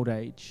in their old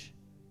age.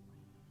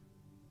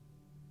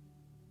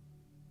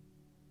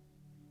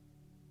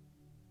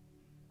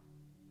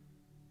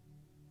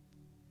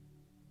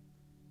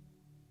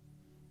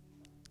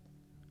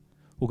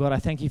 Well, God, I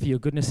thank you for your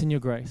goodness and your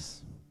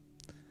grace.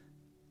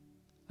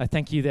 I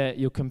thank you that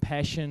your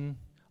compassion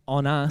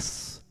on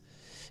us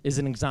is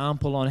an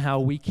example on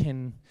how we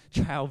can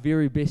try our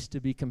very best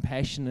to be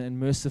compassionate and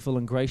merciful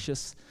and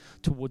gracious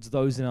towards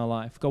those in our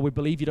life. God, we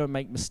believe you don't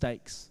make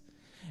mistakes.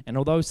 And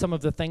although some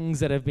of the things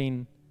that have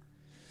been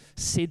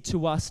said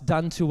to us,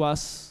 done to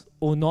us,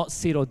 or not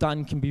said or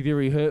done can be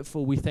very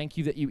hurtful, we thank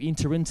you that you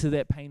enter into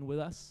that pain with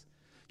us.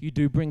 You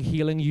do bring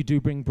healing, you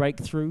do bring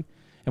breakthrough.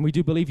 And we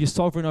do believe you're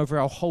sovereign over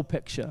our whole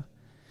picture.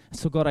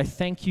 So God, I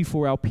thank you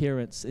for our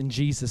parents in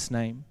Jesus'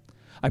 name.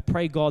 I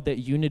pray, God, that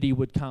unity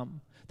would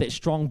come, that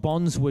strong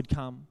bonds would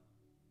come.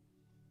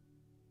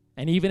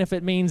 And even if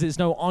it means there's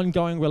no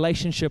ongoing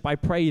relationship, I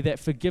pray that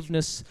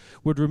forgiveness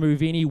would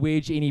remove any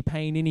wedge, any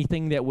pain,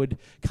 anything that would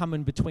come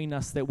in between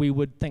us, that we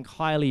would think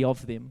highly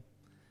of them.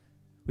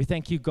 We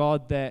thank you,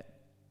 God, that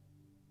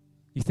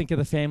you think of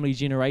the family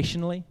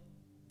generationally,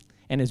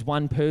 and as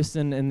one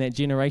person in that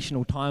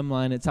generational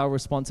timeline, it's our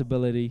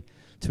responsibility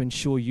to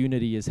ensure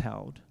unity is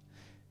held.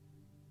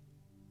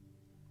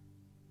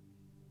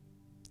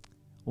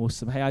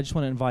 Awesome. Hey, I just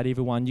want to invite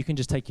everyone, you can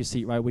just take your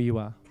seat right where you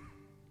are.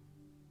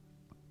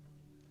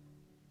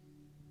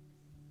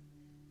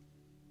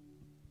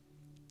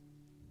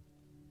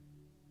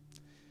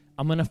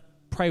 I'm going to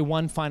pray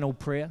one final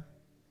prayer.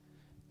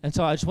 And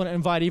so I just want to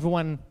invite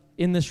everyone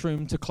in this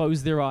room to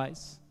close their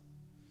eyes.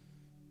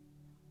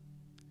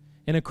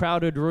 In a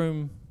crowded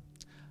room,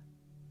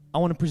 I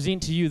want to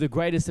present to you the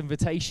greatest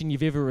invitation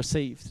you've ever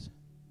received.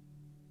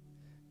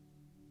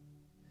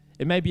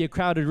 It may be a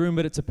crowded room,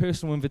 but it's a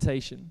personal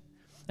invitation.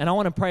 And I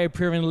want to pray a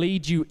prayer and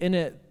lead you in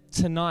it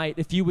tonight.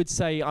 If you would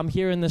say, I'm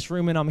here in this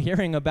room and I'm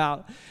hearing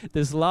about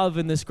this love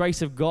and this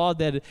grace of God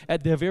that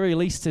at the very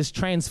least has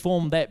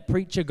transformed that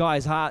preacher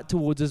guy's heart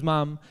towards his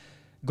mum,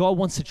 God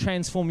wants to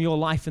transform your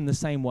life in the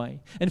same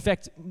way. In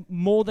fact,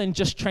 more than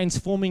just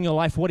transforming your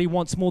life, what he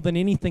wants more than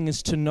anything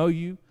is to know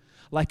you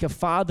like a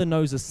father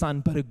knows a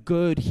son, but a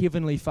good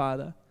heavenly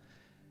father.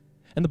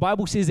 And the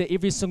Bible says that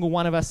every single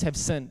one of us have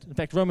sinned. In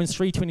fact, Romans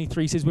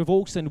 3:23 says we've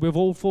all sinned. We've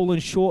all fallen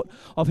short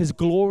of his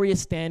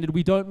glorious standard.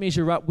 We don't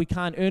measure up. We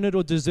can't earn it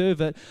or deserve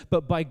it.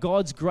 But by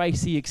God's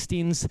grace, he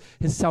extends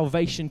his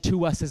salvation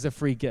to us as a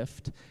free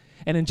gift.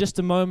 And in just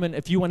a moment,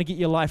 if you want to get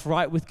your life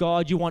right with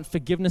God, you want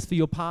forgiveness for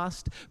your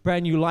past,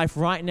 brand new life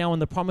right now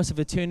and the promise of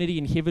eternity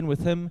in heaven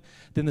with him,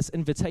 then this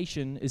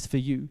invitation is for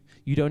you.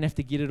 You don't have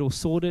to get it all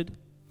sorted.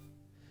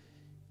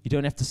 You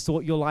don't have to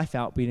sort your life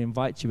out, but he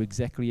invites you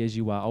exactly as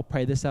you are. I'll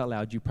pray this out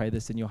loud. You pray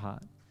this in your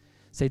heart.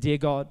 Say, dear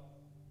God,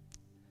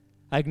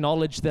 I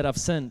acknowledge that I've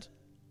sinned.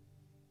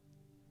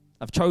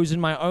 I've chosen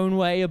my own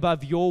way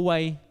above your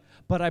way,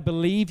 but I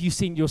believe you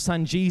sent your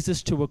son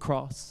Jesus to a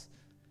cross.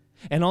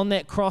 And on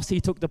that cross,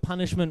 he took the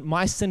punishment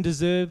my sin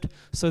deserved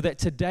so that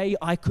today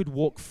I could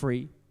walk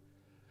free.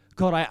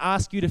 God, I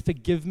ask you to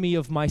forgive me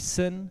of my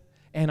sin,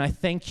 and I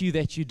thank you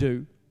that you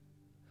do.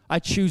 I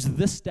choose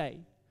this day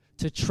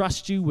to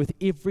trust you with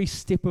every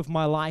step of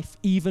my life,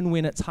 even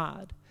when it's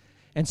hard.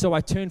 And so I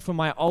turn from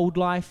my old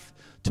life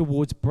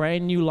towards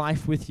brand new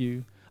life with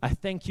you. I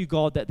thank you,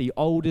 God, that the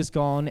old is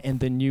gone and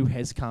the new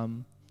has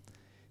come.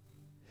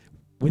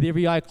 With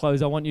every eye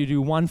closed, I want you to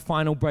do one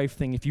final brave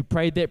thing. If you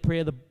prayed that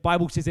prayer, the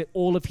Bible says that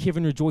all of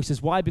heaven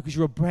rejoices. Why? Because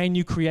you're a brand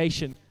new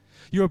creation.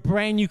 You're a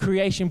brand new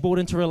creation brought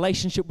into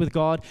relationship with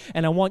God,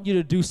 and I want you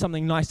to do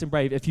something nice and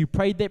brave. If you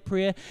prayed that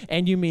prayer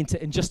and you meant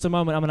it, in just a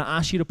moment, I'm going to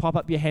ask you to pop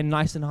up your hand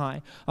nice and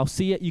high. I'll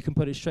see it. You can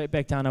put it straight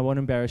back down. I won't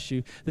embarrass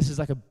you. This is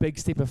like a big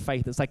step of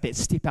faith. It's like that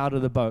step out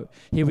of the boat.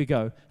 Here we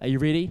go. Are you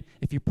ready?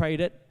 If you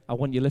prayed it, I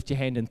want you to lift your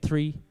hand in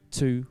 3,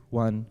 2,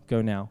 1.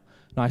 Go now.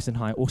 Nice and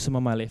high. Awesome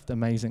on my left.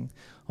 Amazing.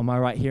 On my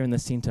right here in the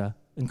center.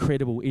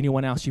 Incredible.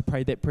 Anyone else, you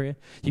prayed that prayer?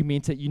 You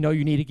meant it. You know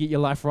you need to get your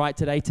life right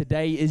today.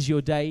 Today is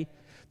your day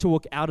to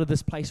walk out of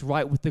this place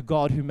right with the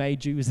God who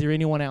made you. Is there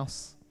anyone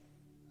else?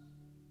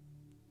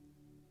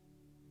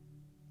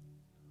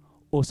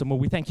 Awesome. Well,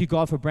 we thank you,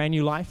 God, for brand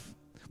new life.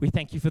 We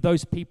thank you for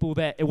those people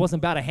that it wasn't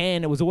about a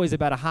hand, it was always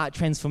about a heart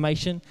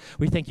transformation.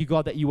 We thank you,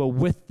 God, that you are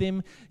with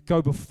them,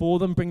 go before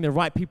them, bring the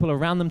right people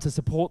around them to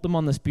support them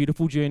on this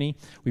beautiful journey.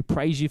 We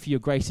praise you for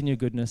your grace and your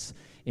goodness.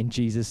 In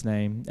Jesus'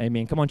 name,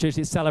 amen. Come on, church,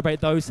 let's celebrate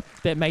those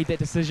that made that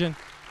decision.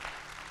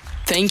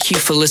 Thank you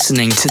for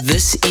listening to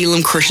this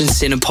Elim Christian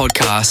Center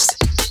podcast.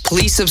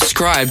 Please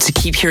subscribe to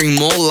keep hearing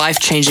more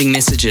life-changing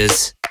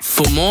messages.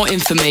 For more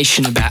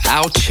information about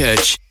our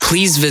church,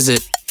 please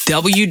visit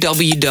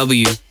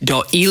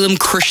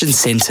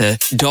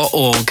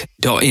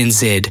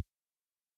www.elimchristiancenter.org.nz.